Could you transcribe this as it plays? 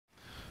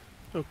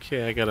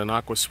Okay, I got an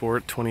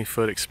Aquasport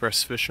 20-foot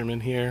express Fisherman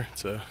here.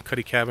 It's a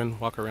Cuddy cabin,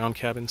 walk-around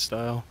cabin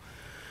style.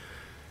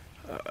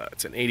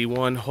 It's an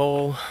 81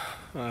 hull.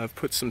 I've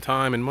put some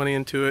time and money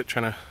into it,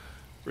 trying to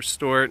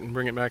restore it and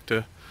bring it back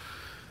to,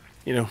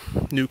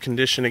 new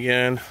condition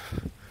again.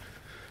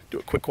 Do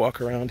a quick walk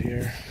around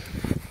here.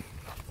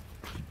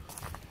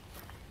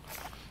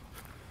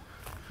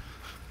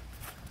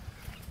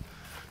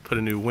 Put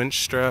a new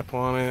winch strap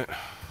on it.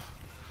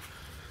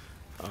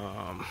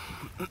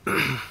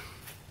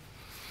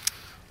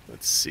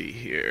 Let's see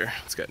here.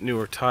 It's got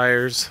newer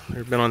tires.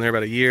 They've been on there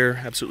about a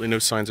year. Absolutely no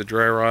signs of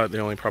dry rot. They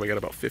only probably got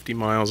about 50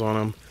 miles on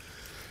them.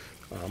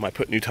 I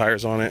put new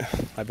tires on it.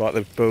 I bought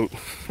the boat,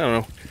 I don't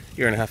know, a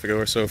year and a half ago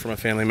or so from a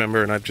family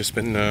member, and I've just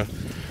been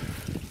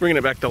bringing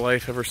it back to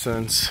life ever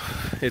since.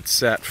 It's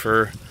sat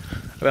for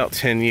about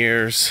 10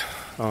 years.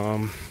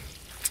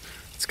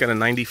 It's got a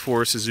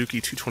 94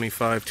 Suzuki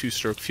 225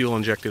 two-stroke fuel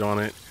injected on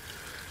it,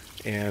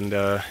 and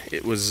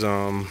it was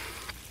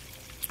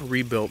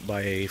rebuilt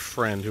by a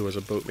friend who was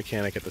a boat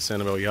mechanic at the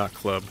Sanibel Yacht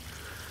Club.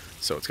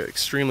 So it's got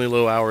extremely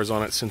low hours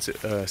on it since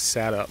it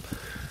sat up,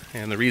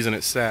 and the reason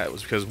it sat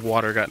was because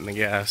water got in the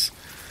gas,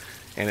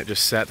 and it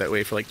just sat that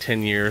way for like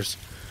 10 years.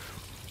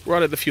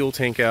 Rotted the fuel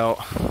tank out.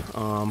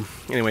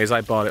 Anyways,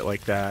 I bought it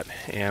like that,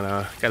 and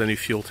got a new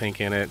fuel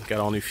tank in it, got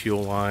all new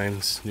fuel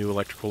lines, new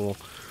electrical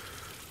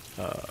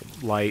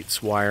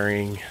lights,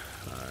 wiring,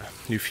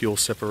 new fuel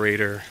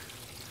separator.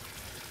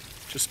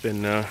 Just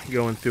been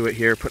going through it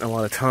here, putting a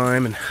lot of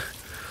time and a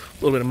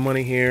little bit of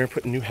money here,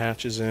 putting new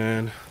hatches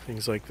in,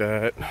 things like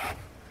that.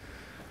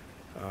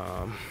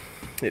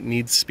 It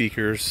needs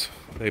speakers.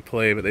 They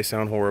play, but they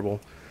sound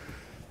horrible.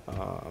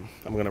 I'm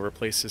going to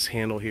replace this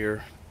handle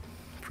here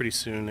pretty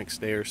soon, next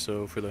day or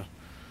so, for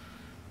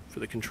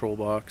the control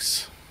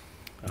box.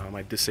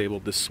 I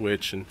disabled this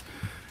switch, and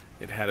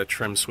it had a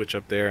trim switch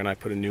up there, and I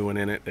put a new one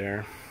in it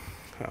there.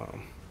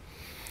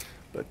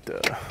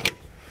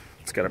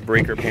 It's got a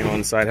breaker panel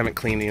inside. I haven't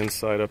cleaned the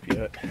inside up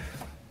yet.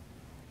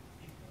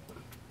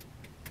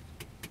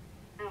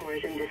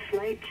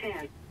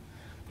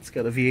 It's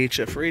got a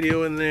VHF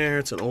radio in there.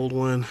 It's an old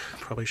one.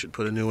 Probably should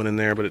put a new one in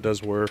there, but it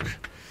does work.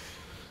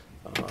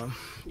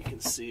 You can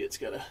see it's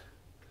got a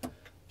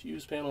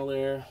fuse panel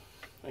there.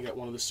 I got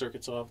one of the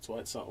circuits off, that's why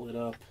it's not lit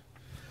up.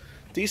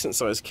 Decent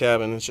sized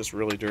cabin. It's just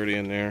really dirty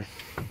in there.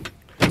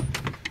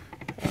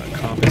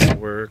 Compass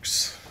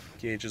works.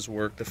 Gauges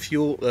work. The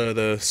fuel,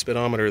 the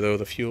speedometer though,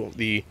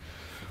 the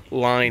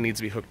line needs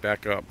to be hooked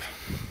back up,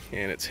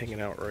 and it's hanging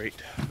out right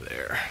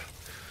there.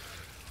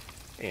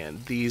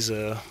 And these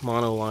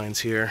mono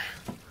lines here,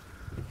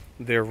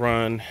 they're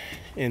run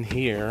in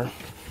here.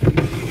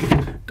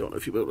 Don't know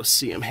if you'll be able to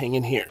see them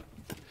hanging here,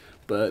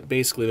 but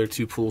basically they're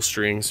two pull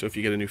strings. So if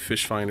you get a new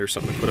fish finder or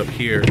something to put up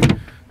here,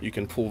 you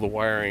can pull the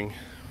wiring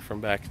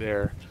from back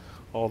there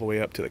all the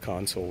way up to the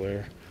console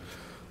there.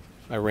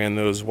 I ran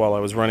those while I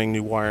was running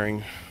new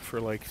wiring for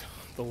like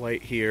the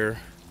light here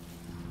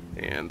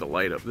and the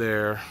light up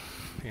there,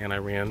 and I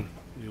ran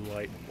new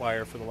light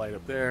wire for the light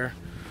up there.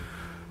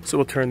 So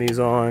we'll turn these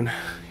on.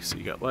 So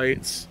you got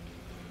lights.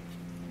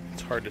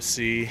 It's hard to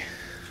see,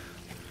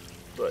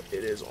 but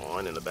it is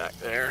on in the back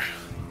there,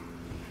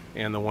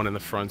 and the one in the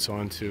front's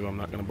on too. I'm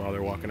not going to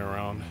bother walking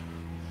around.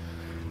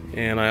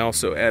 And I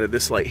also added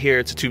this light here.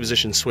 It's a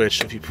 2-position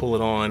switch. If you pull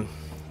it on,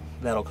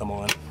 that'll come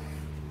on.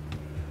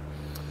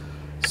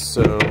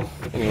 So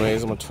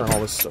anyways, I'm going to turn all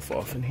this stuff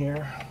off in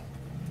here.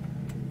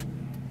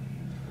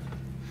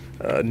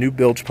 New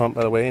bilge pump,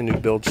 by the way, and new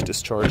bilge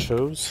discharge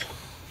hose.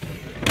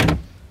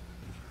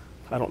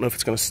 I don't know if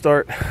it's going to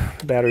start.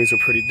 The batteries are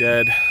pretty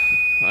dead.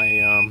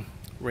 I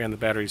ran the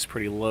batteries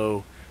pretty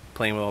low,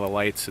 playing with all the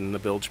lights and the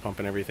bilge pump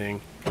and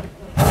everything.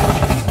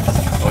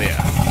 Oh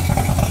yeah.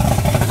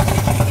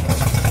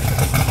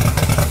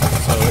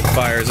 So it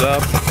fires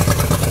up.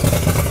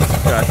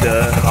 Got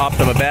the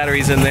Optima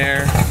batteries in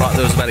there. Bought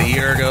those about a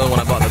year ago when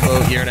I bought the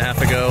boat, a year and a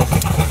half ago.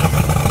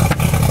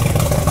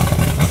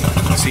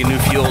 You see new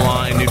fuel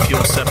line, new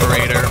fuel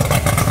separator.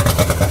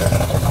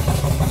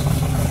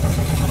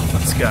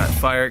 It's got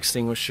fire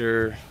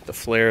extinguisher. The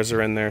flares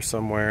are in there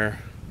somewhere.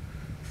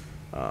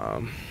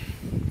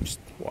 Just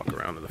walk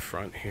around to the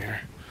front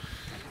here.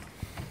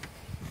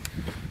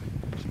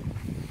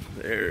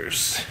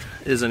 There's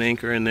an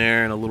anchor in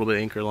there and a little bit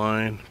of anchor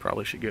line.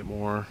 Probably should get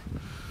more.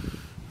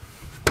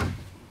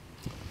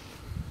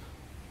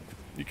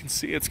 You can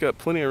see it's got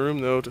plenty of room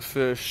though to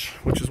fish,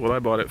 which is what I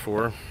bought it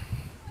for.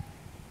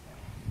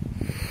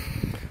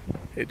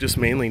 It just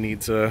mainly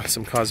needs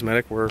some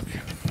cosmetic work,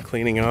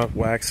 cleaning up,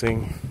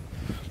 waxing,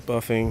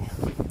 buffing.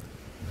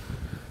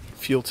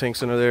 Fuel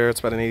tank's under there.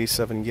 It's about an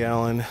 87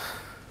 gallon.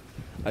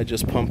 I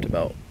just pumped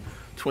about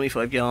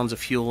 25 gallons of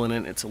fuel in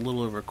it. It's a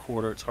little over a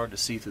quarter. It's hard to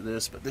see through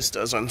this, but this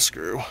does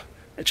unscrew.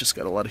 It just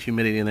got a lot of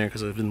humidity in there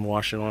because I've been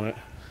washing on it.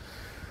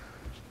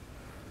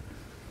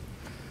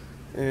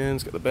 And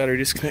it's got the battery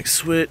disconnect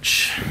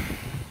switch.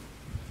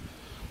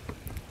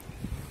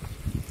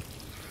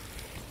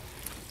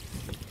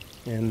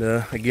 And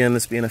again,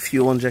 this being a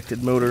fuel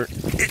injected motor,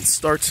 it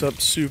starts up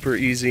super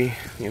easy.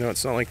 You know,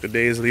 it's not like the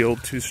days of the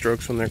old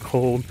two-strokes when they're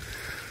cold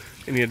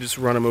and you just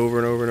run them over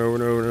and over and over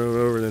and over and over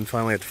and over, and then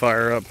finally have to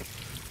fire up.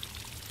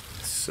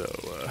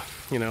 So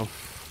you know,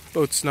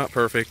 boat's not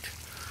perfect.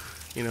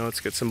 You know, it's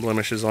got some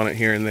blemishes on it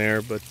here and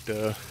there, but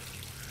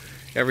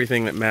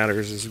everything that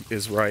matters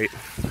is right.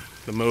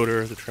 The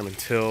motor, the trim and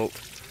tilt,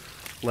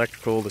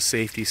 electrical, the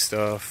safety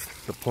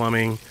stuff, the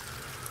plumbing,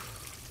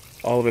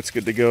 all of it's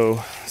good to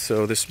go.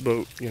 So this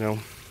boat, you know,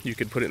 you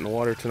could put it in the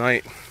water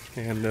tonight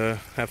and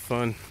have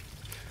fun.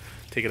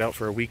 Take it out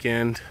for a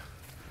weekend.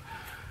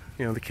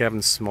 You know, the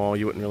cabin's small.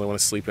 You wouldn't really want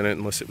to sleep in it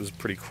unless it was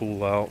pretty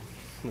cool out,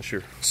 unless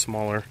you're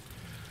smaller.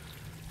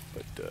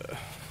 But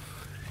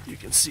you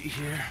can see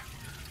here,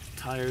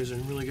 tires are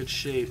in really good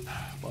shape.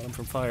 Bought them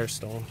from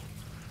Firestone.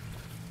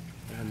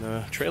 And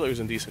the trailer's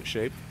in decent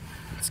shape.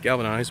 It's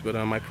galvanized, but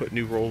I put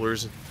new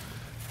rollers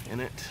in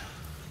it,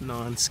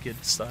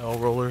 non-skid style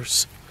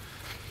rollers.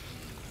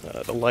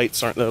 The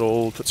lights aren't that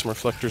old. Put some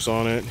reflectors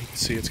on it. You can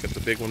see it's got the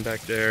big one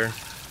back there.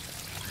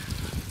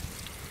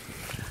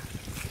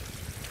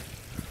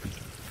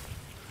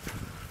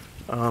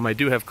 I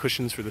do have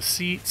cushions for the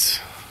seats,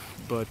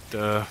 but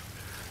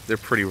they're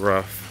pretty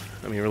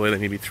rough. I mean, really, they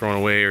need to be thrown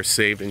away or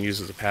saved and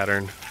used as a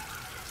pattern.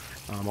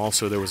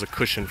 Also, there was a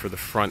cushion for the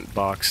front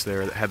box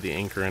there that had the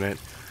anchor in it.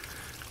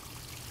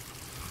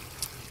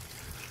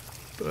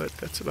 But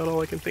that's about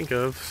all I can think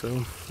of.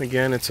 So,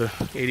 again, it's a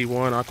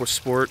 81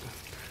 Aquasport,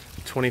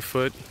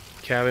 20-foot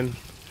cabin,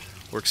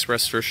 or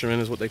Express Fisherman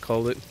is what they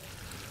called it,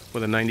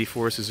 with a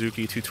 94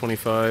 Suzuki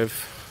 225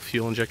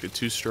 fuel-injected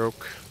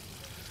two-stroke.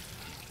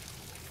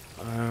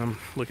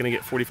 Looking to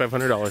get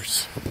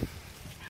 $4,500.